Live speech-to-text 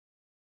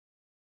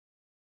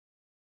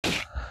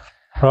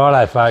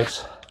Righto,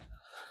 folks.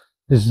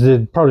 This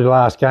is probably the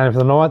last game for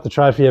the night, the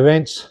trophy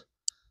events.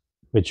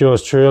 With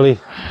yours truly.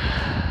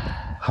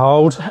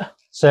 Hold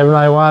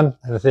 701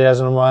 and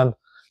 1001.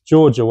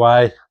 George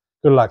away.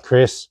 Good luck,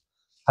 Chris.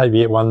 Hope you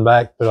get one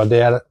back, but I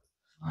doubt it.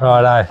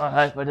 Righto.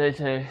 I hope I do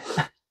too.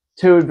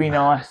 2 would be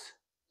nice.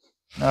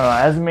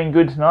 Alright, hasn't been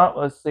good tonight.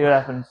 Let's see what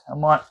happens. I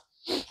might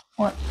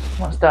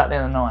start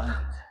down the 9.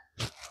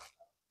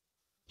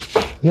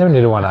 You haven't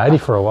hit a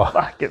 180 for a while.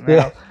 Fuck it,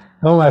 yeah,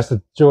 almost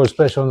a George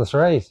special on the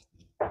 3s.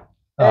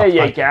 There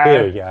you go.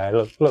 There we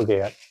go. Look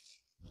out.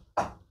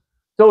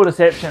 It's all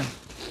deception.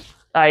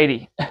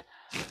 80.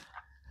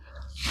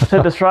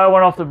 So to throw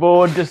one off the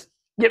board, just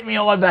get me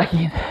eye back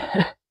in.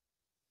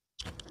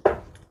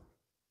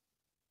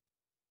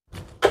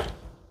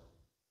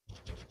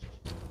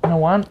 No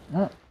one.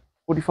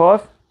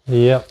 45.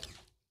 Yep.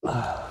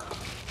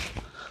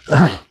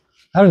 I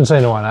haven't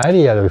seen a 180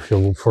 yet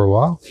for a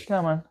while.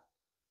 Come on.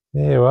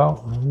 Yeah,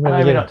 well.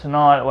 Maybe not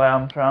tonight the way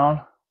I'm throwing.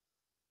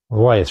 Well,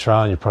 the way you're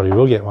throwing, you probably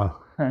will get one.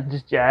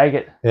 Just jag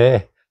it.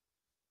 Yeah.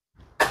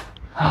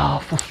 Oh,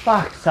 for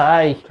fuck's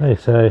sake. Hey,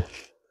 so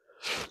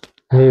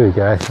here we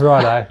go.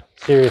 Righto.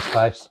 Serious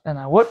face. Don't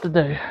know what to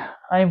do.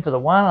 Aim for the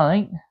 1, I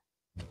think.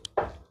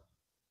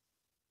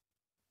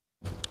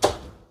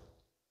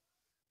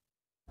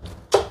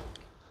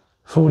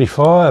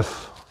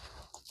 .45.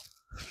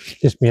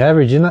 Just me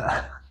average, isn't it?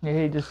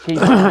 Yeah, just keep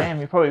it down.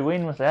 You probably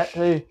win with that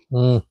too.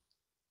 Mm.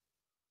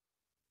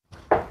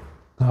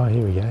 Oh,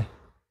 here we go.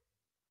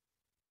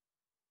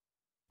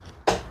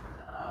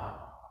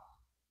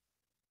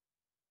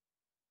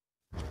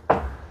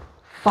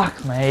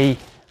 Fuck me.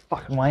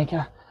 Fucking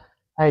wanker.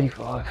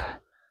 85.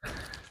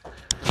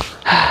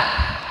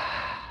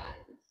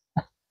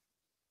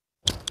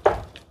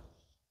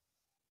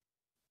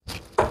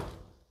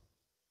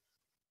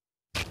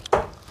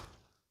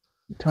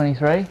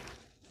 $23.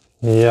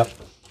 Yep.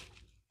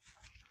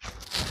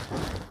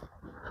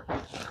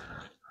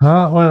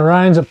 Oh, when it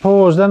rains, it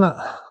pours, doesn't it?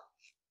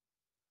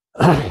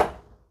 There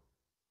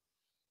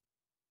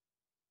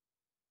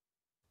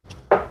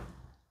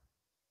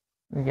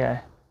we go.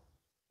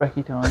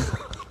 Brekkie time.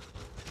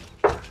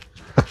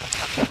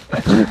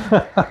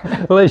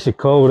 At least you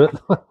called it.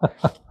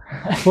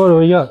 What do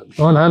we got?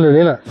 100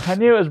 in it. I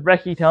knew it was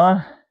brekkie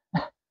time.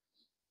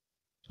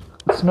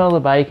 Smell the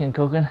bacon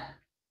cooking.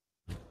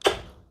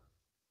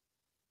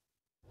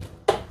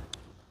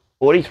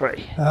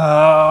 43. Oh,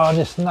 I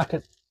just snuck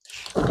it.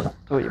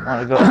 Thought you might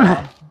have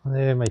got one.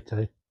 Yeah, me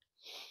too.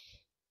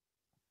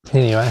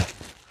 Anyway,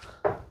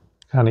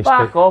 can't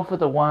expect. Fuck off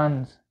with the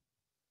 1s.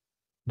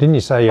 Didn't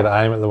you say you got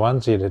to aim at the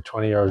 1s? You did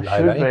 20 or 18?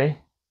 Should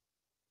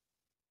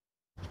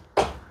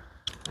be.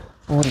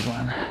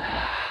 41.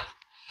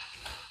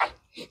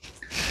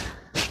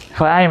 If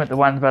I aim at the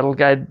 1s, but it'll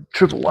go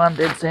 111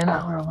 dead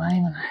centre where I'm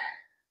aiming.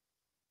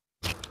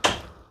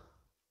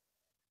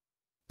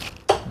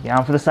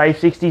 Going for the safe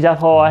 60s up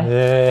high.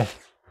 Yeah. You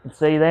can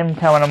see them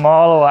coming a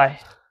mile away.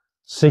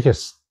 Sick of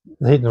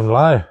hitting them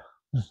low.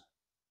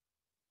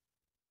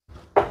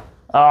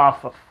 Oh,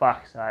 for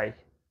fuck's sake.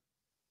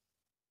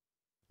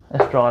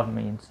 That's driving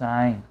me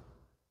insane.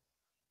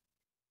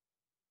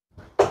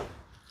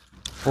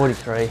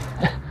 43.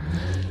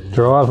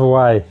 Drive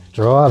away.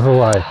 Drive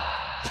away.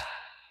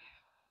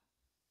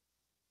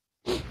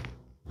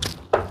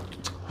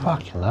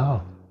 Fucking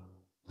hell.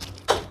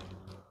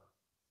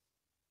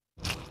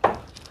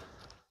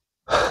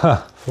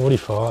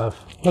 45.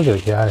 Look at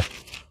it go. I'm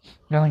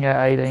going to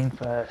go 18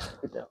 first.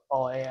 Get the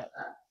eye out.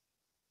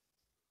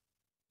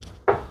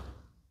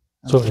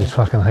 Sort this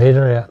fucking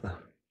heater out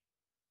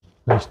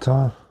next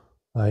time.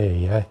 Oh, there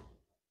you go.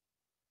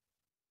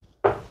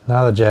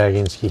 Another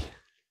Jaginski.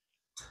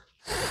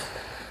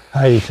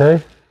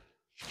 82.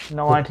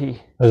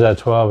 90. Is that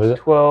 12, is it?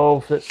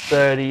 12, that's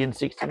 30 and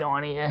 60,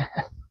 90, yeah.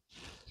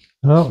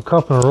 Oh,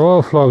 copping a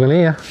royal flogging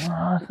here.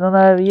 Oh, it's not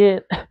over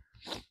yet. I'm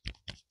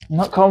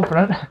not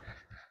confident.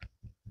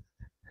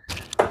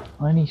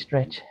 Only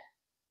stretch.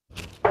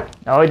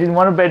 No, I didn't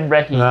want to bend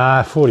brekkie.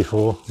 Nah,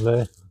 44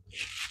 there.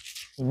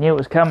 He knew it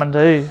was coming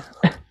too.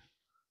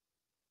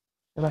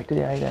 Go back to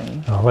the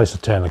 18. Oh, at least I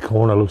turn the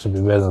corner. Looks a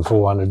bit better than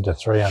 400 to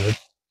 300.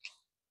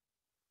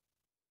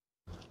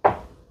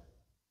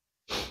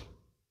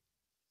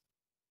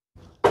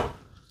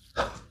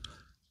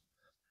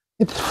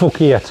 Get the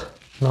fuck out.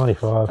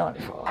 95.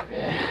 95,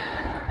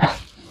 yeah.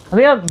 I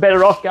think I'm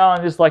better off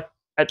going just like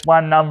at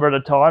one number at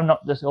a time,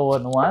 not just all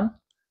in one.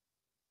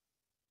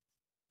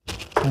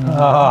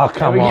 Oh,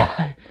 come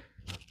on.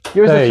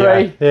 Give us a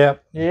 3.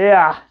 Yep.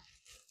 Yeah.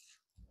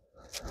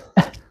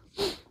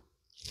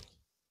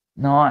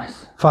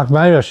 Nice. Fuck,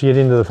 maybe I should get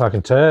into the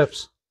fucking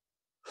terps.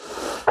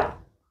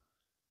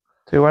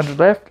 200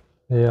 left.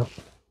 Yep.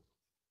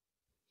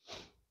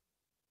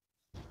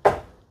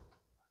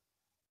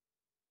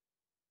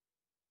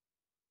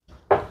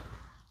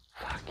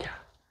 Fuck yeah.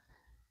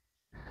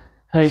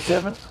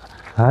 37.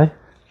 Hey?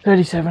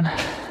 37.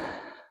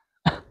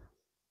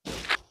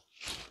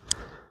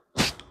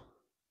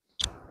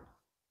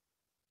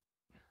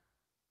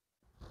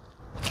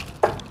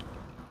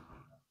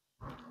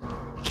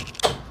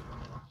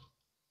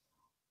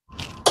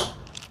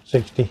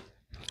 60.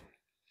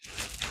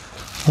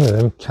 Look at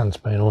them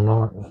cunts been all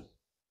night.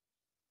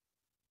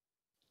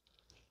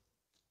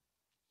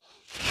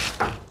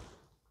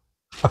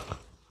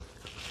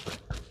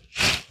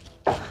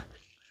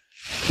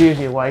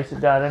 Usually a waste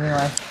of data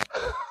anyway.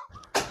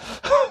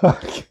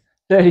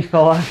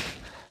 35.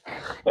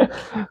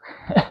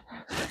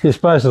 You're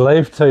supposed to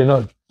leave 2,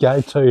 not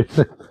go 2. Leave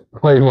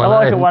 180. I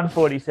like a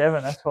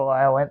 147, that's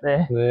why I went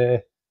there. Yeah.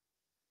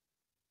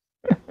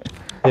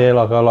 Yeah,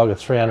 like I like a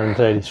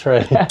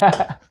 333.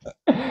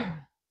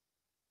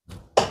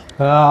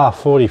 Ah,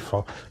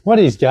 45. What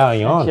is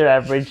going on? That's your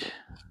average.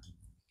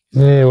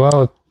 Yeah,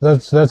 well,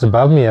 that's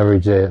above me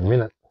average there at the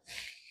minute.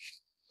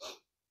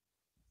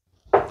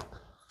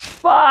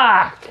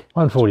 Fuck!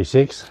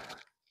 146.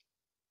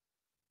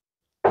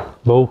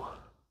 Bull.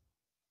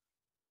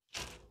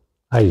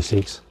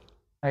 86.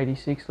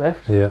 86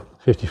 left. Yeah,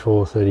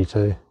 54,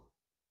 32.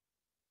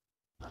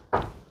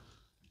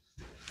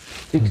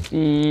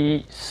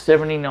 60,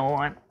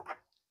 79.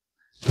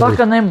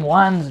 Fucking them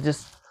ones are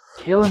just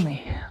killing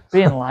me.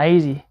 Being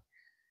lazy.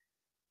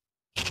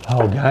 The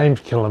whole game's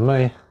killing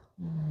me.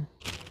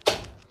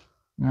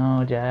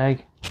 No,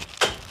 Jag.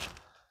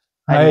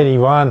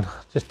 81,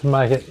 just to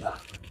make it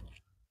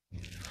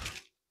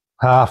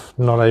half,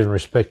 not even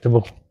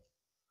respectable.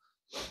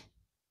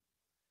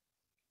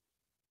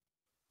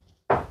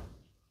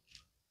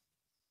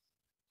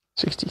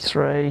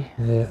 $63.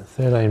 Yeah,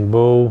 13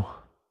 bull.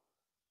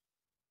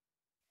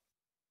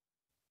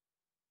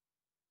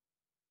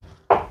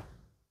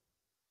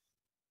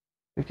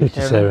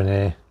 57,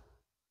 yeah.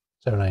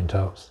 17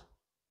 tops.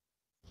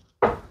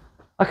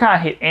 I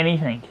can't hit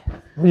anything.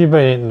 You've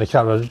been hitting a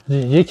couple of...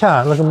 You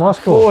can't, look at my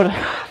score.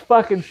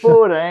 Fucking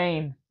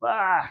 14.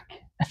 Fuck.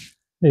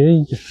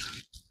 Yeah,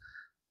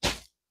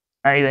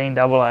 18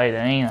 double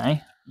 18, eh?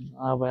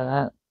 How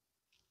about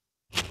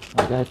that?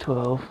 I'll go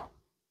 12.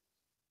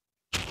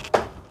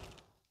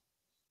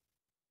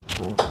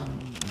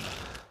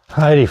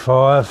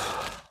 85.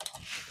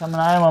 Coming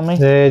home on me.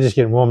 Yeah, just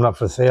getting warmed up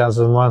for the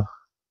 1,001.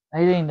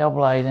 18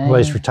 double 18. At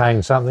least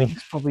retain something.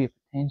 It's probably a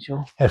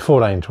potential. At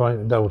 14,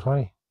 20, double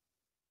 20.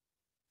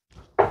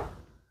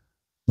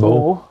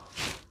 Bull.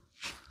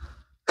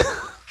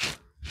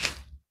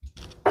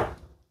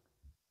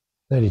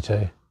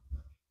 32.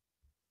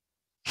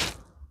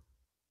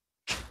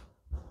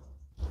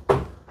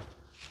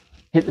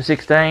 Hit the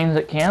 16s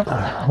that count.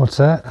 What's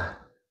that?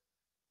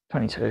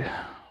 22.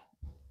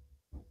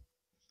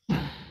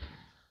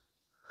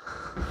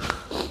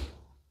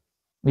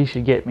 You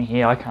should get me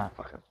here. I can't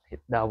fucking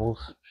hit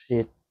doubles.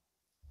 Shit.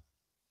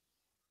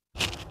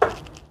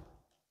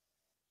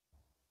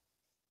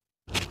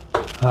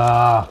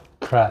 Ah,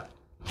 crap.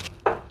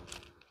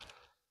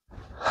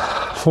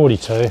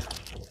 42.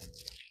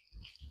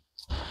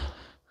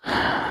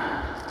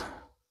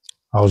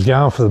 I was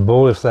going for the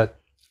ball if that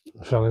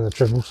fell in the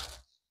triples.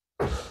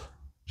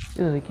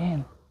 Do it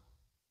again.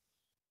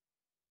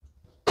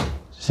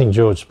 St.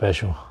 George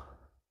special.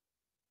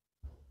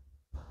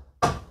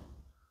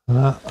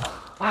 No.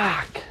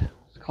 Fuck.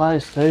 It's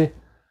close too.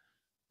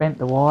 Bent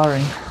the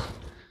wiring.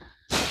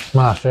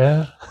 Master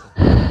out.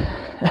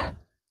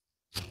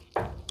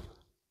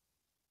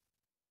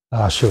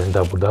 Ah, shooting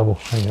double.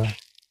 Hang on.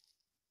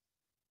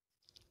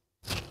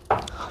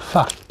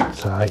 Fuck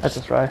sake. That's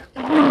a throw.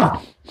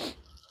 I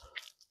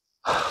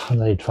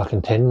need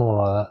fucking 10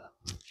 more like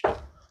that.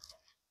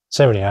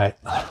 78.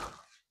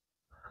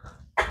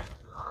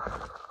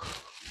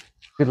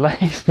 Good lead.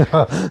 It's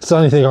the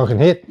only thing I can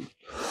hit.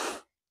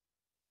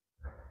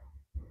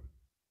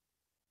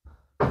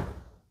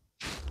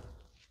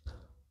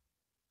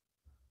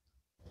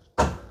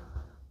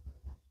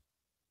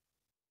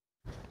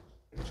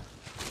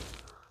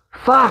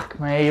 Fuck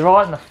me, you're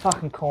right in the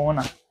fucking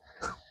corner.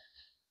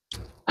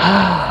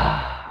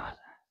 How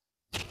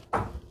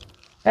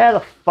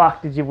the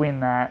fuck did you win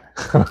that?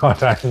 I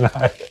don't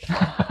know.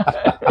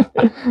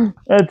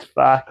 That's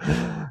fucked.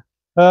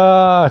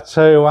 Oh,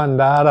 2-1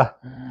 data.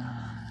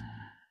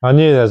 I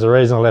knew there was a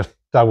reason I left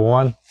double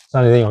 1. It's the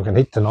only thing I can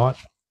hit tonight.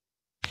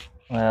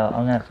 Well,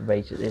 I'm gonna have to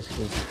beat you this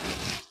because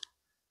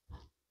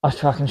I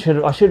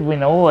should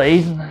win all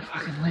these and then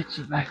fucking let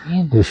you back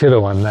in. You should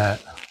have won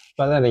that.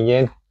 But then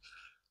again,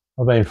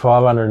 I've been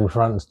 500 in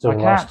front and still I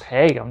lost. can't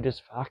peg, I'm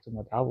just fucked on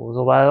the doubles.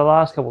 Although the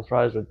last couple of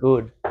throws were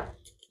good.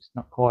 Just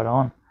not quite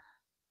on.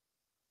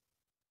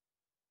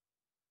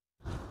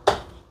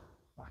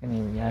 Fucking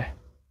here we go.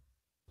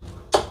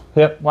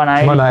 Yep,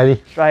 180.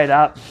 180. Straight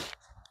up.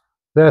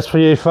 That's for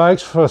you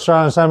folks for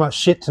throwing so much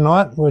shit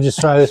tonight. We'll just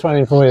throw this one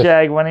in for you.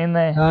 Jag one in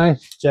there. Hey,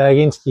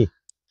 Jaginski.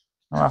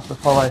 I'll have to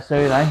follow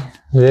suit, eh?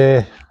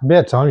 Yeah,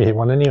 about time you hit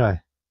one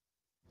anyway.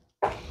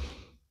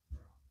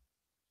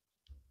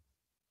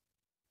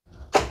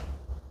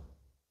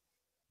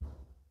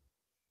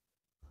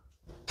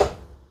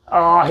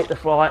 Oh, I hit the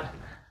flight.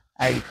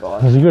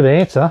 85. That's a good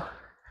answer.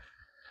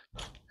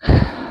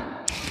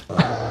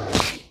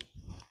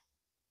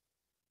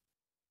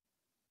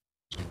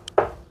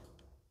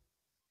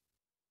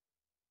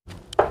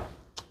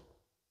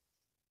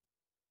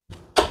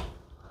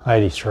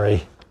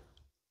 $83.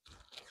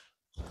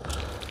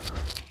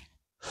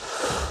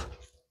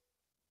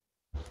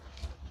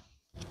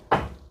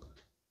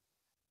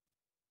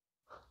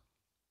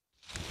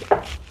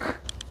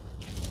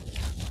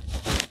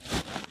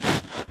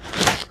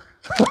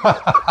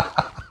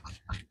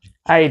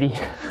 80.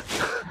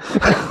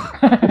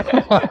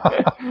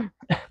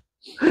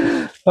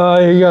 Oh,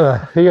 you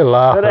gotta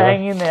laugh. Gotta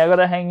hang in there. I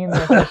gotta hang in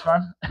there for this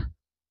one.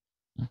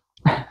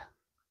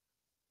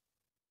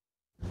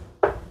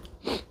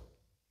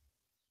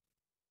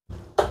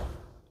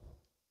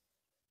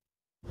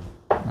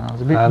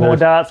 There's a bit more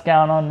darts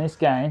going on in this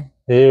game.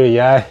 Here we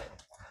go.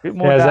 Bit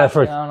more darts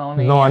going on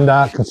here. 9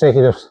 dart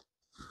consecutives.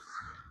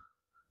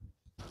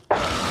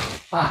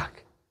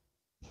 Fuck.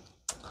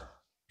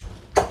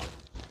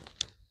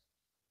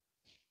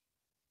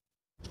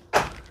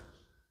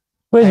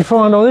 Where'd you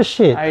find all this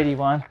shit?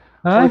 81. Huh?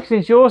 Well,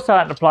 since you're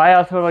starting to play,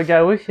 I thought I'd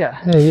go with you.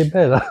 Yeah, you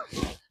better.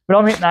 But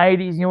I'm hitting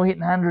 80s and you're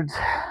hitting 100s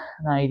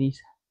and 80s.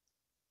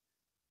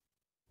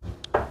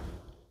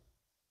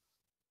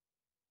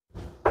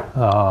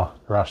 Oh,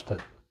 rushed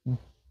it.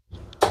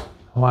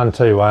 1,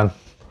 2, 1.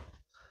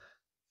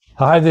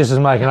 I hope this is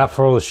making up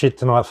for all the shit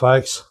tonight,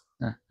 folks.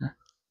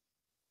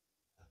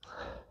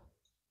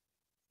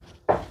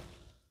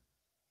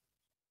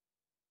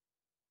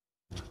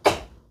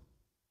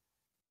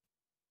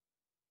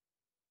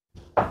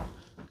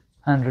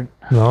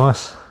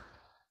 Nice.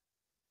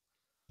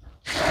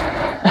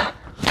 I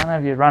don't know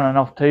if you're running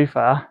off too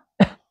far.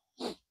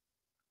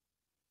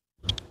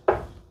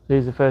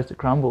 Who's the first to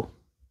crumble?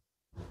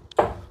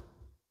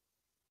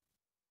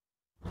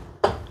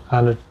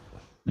 100.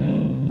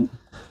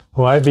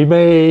 Won't be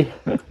me.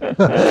 I was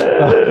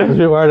a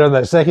bit worried on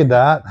that second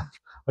dart.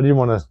 I didn't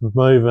want to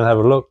move and have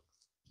a look.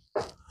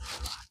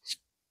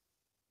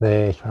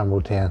 There,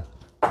 crumbled down.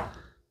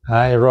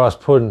 Hey, rice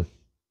pudding.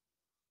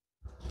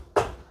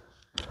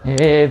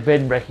 Yeah,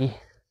 bed brekkie.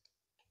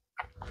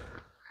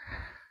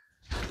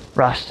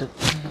 Rushed it.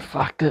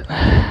 Fucked it.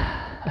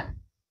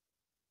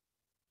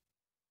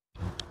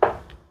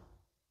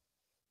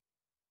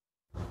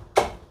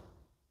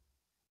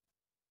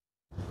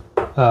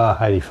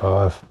 Ah,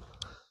 85.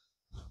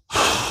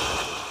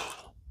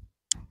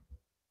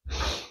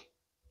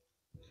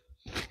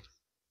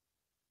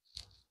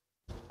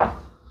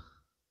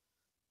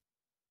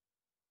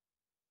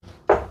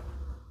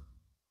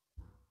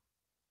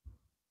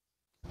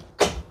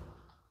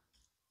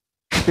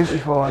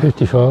 $55.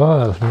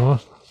 55,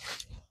 nice.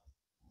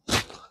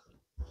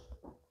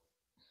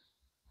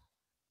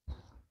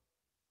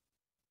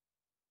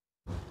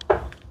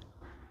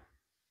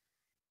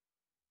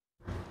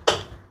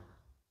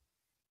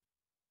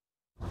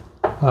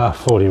 Ah,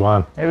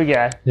 41. Here we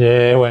go.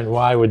 Yeah, went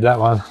way with that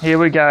one. Here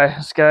we go.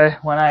 Let's go.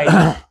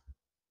 180.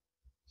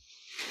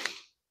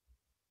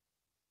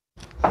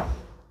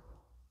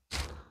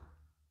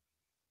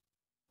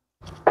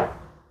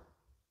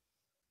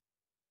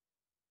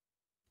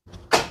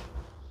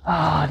 Oh,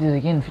 I did it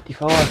again.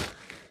 55.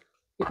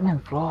 Getting them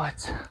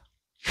flights.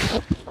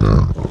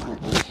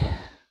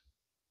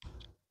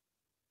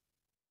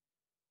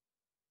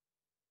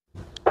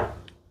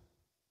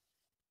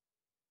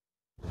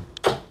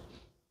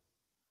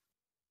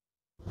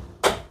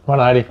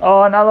 $180.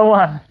 Oh, another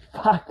one.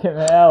 Fucking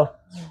hell.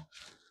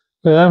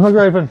 Yeah, I'm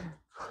grouping.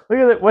 Look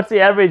at it. What's the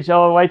average?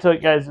 Oh, wait till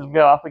it goes. It'll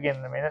go up again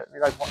in a minute. It'll be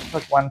like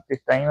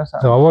 115 or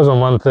something. So I was on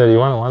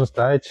 131 at one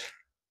stage.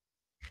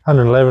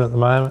 111 at the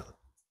moment.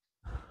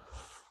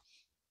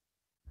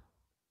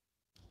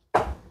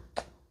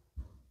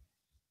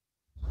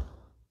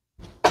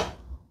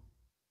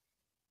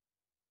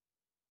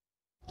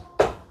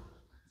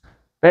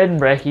 Bed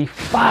and brekkie.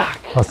 Fuck.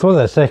 I thought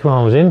that second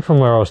one was in from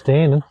where I was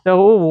standing. They're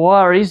all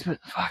worries, but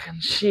fucking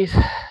shit.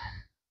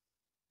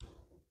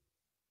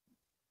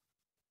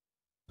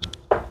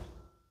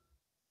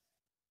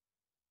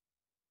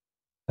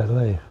 That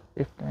leave.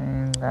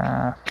 15,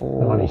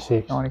 4,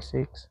 96.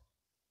 96.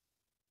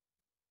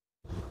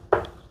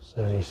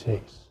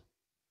 76.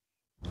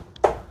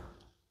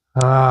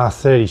 Ah,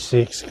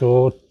 36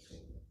 scored.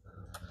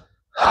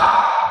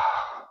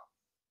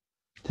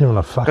 Didn't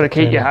want to fuck. Got to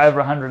keep you over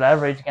 100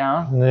 average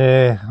going.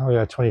 Yeah, I'll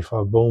go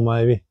 25 ball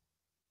maybe.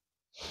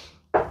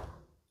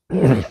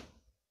 Get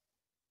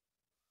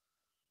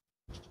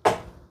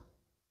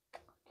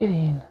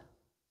in.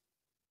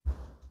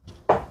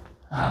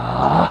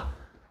 Ah,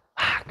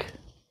 fuck.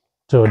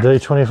 Do I do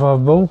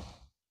 25 ball?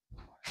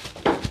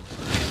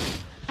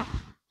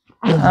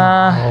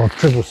 Oh,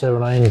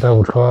 777,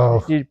 double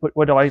 12. Did you put,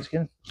 what do I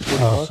again?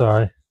 Oh,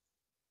 sorry.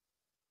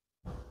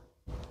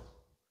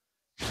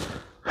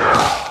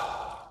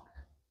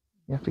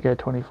 You have to go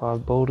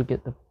 25 ball to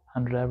get the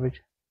 100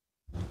 average.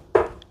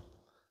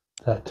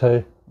 That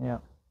too? Yeah.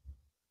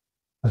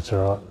 That's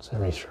alright,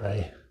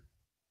 73.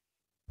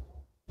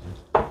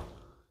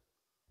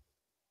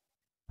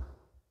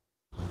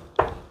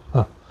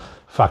 Oh,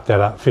 fuck that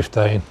up,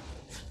 15.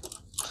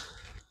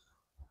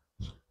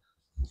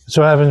 That's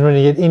what happens when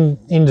you get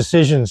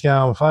indecisions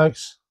going,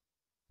 folks.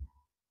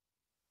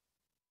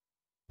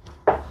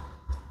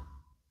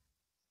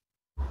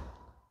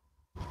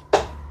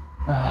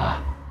 Ah.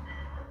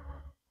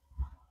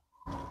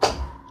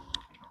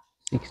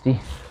 60.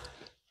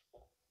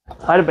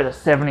 I had a bit of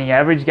 70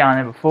 average going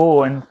there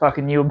before, and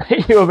fucking you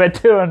were about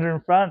 200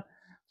 in front,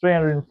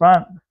 300 in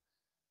front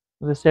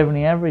with a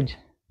 70 average.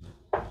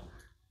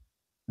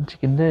 What you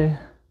can do.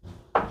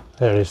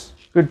 There it is.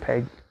 Good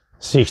peg.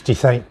 60,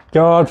 thank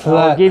God for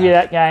that. I'll give you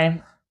that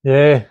game.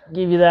 Yeah.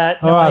 Give you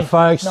that. All right,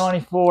 folks.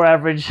 94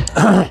 average.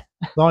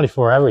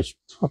 94 average.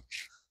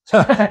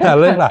 No,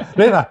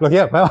 look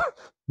out, pal.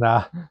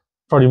 Nah,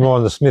 probably more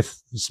on the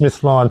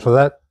Smith line for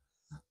that.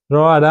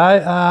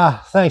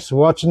 Right, thanks for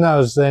watching. That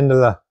was the end of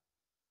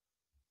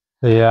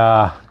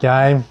the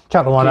game.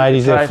 Couple of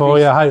 180s there for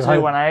you. Two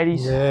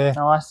 180s. Yeah.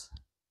 Nice.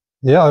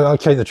 Yeah, I'll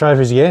keep the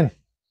trophies again.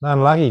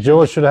 Unlucky.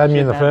 George should have had me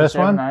in the first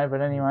one.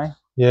 But anyway.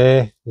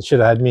 Yeah, it should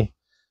have had me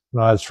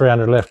when I had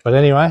 300 left. But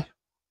anyway,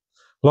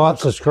 like,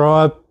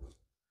 subscribe,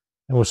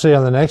 and we'll see you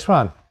on the next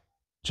one.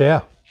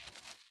 Ciao.